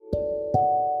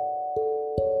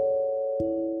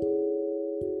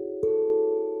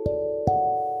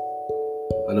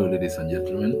Hello, ladies and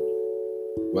gentlemen.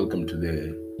 Welcome to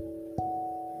the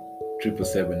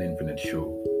 777 Infinite Show.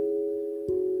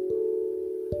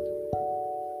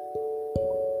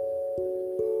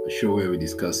 A show where we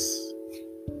discuss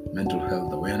mental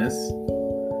health awareness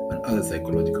and other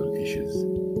psychological issues.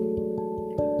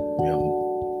 We are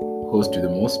host to the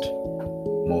most,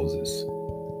 Moses.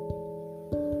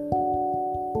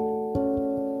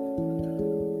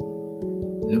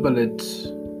 Never let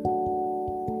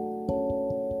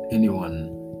anyone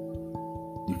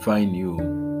define you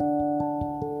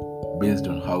based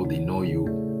on how they know you.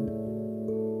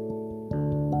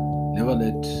 Never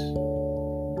let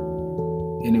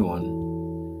anyone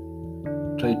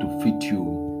try to fit you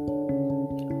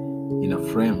in a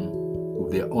frame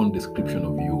of their own description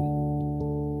of you.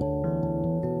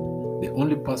 The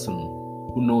only person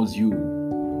who knows you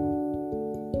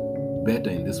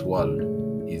better in this world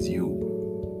is you.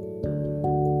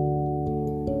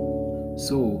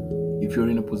 So, if you're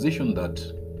in a position that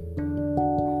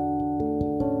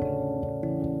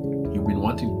you've been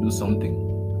wanting to do something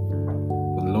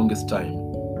for the longest time,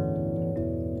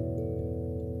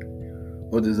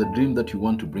 or there's a dream that you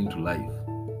want to bring to life,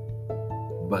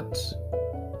 but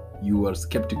you are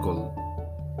skeptical,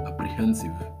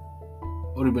 apprehensive,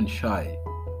 or even shy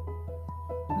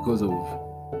because of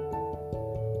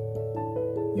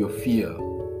your fear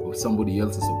of somebody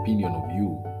else's opinion of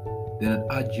you, then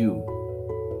I'd urge you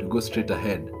to go straight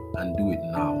ahead and do it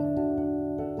now.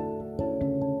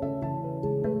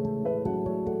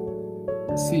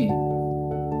 See,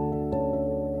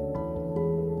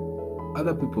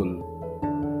 other people,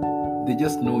 they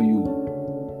just know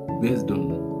you based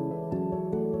on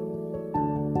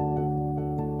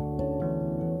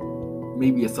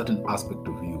maybe a certain aspect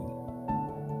of you.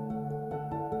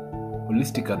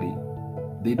 Holistically,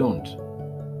 they don't.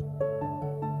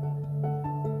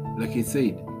 Like I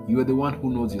said, you are the one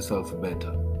who knows yourself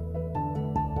better.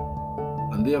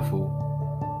 And therefore,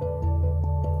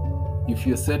 if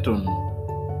you're set on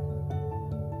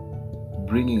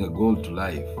bringing a goal to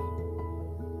life,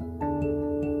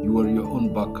 you are your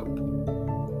own backup.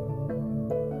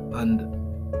 And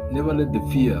never let the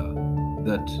fear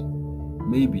that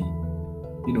maybe,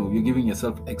 you're giving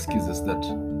yourself excuses that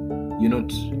you're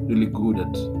not really good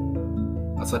at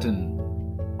a certain,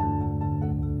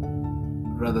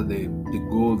 rather the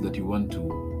goal that you want to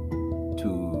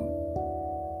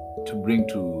bring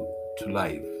to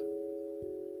life.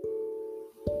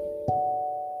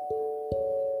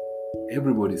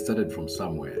 Everybody started from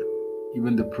somewhere.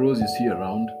 Even the pros you see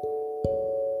around,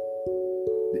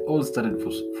 they all started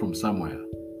from somewhere.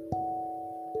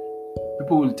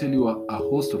 People will tell you a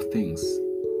host of things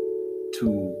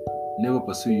to never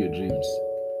pursue your dreams.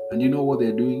 And you know what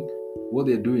they're doing? What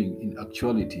they're doing in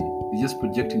actuality is just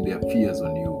projecting their fears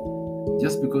on you.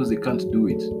 Just because they can't do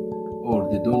it, or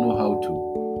they don't know how to,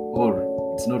 or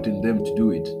it's not in them to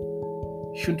do it,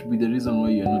 shouldn't be the reason why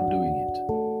you're not doing it.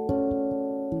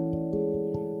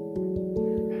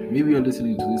 Maybe you're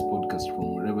listening to this podcast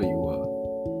from wherever you are,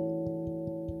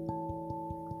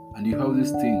 and you have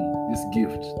this thing, this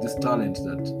gift, this talent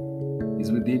that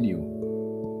is within you.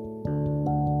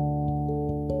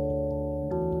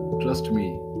 Trust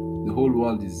me, the whole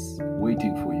world is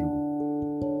waiting for you.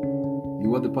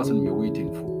 You are the person we're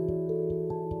waiting for.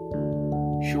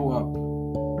 Show up.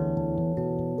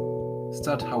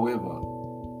 Start however.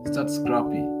 Start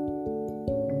scrappy.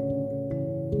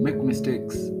 Make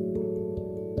mistakes.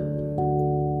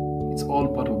 It's all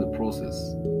part of the process.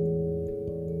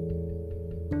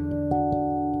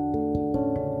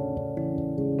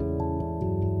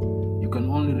 You can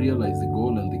only realize the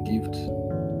goal and the gift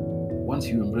once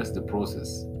you embrace the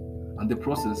process. And the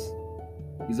process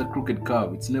is a crooked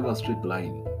curve. It's never a straight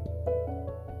line.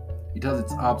 It has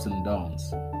its ups and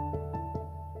downs.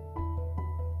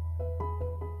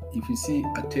 If you see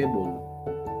a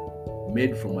table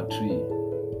made from a tree,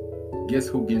 guess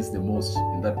who gains the most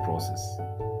in that process?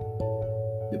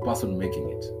 The person making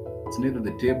it. It's neither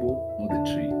the table nor the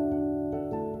tree.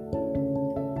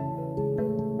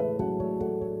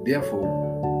 Therefore,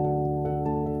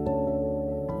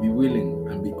 be willing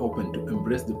and be open to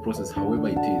embrace the process however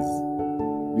it is.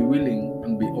 Be willing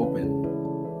and be open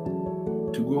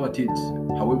to go at it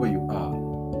however you are.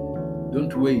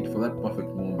 Don't wait for that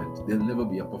perfect moment. There'll never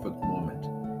be a perfect moment.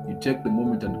 You take the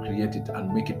moment and create it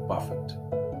and make it perfect.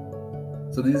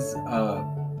 So this is a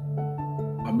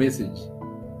message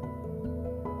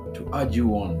to urge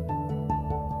you on.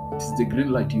 It is the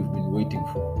green light you've been waiting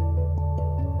for.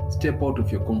 Step out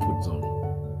of your comfort zone.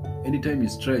 Anytime you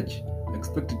stretch,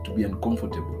 expect it to be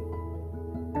uncomfortable.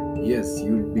 Yes,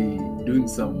 you'll be doing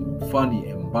some funny,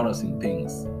 embarrassing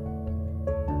things.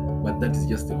 but that is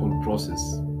just the whole process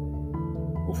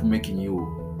of making you,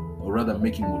 or rather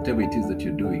making whatever it is that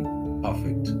you're doing,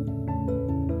 perfect.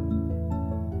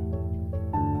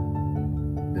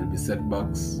 There'll be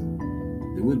setbacks,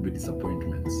 there will be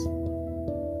disappointments.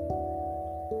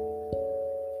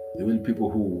 There will be people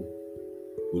who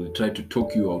will try to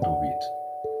talk you out of it.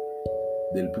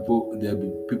 There will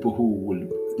be people who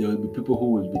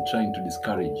will be trying to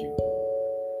discourage you.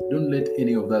 Don't let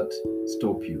any of that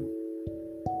stop you.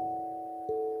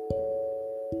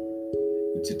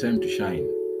 It's your time to shine.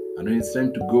 And when it's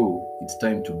time to go, it's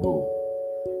time to go.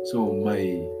 So my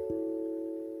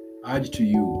urge to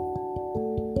you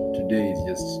today is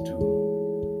just to,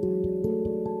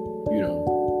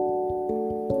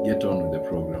 get on with the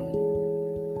program.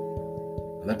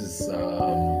 That is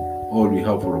all we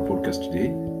have for our podcast today.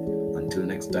 Until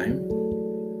next time,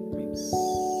 peace.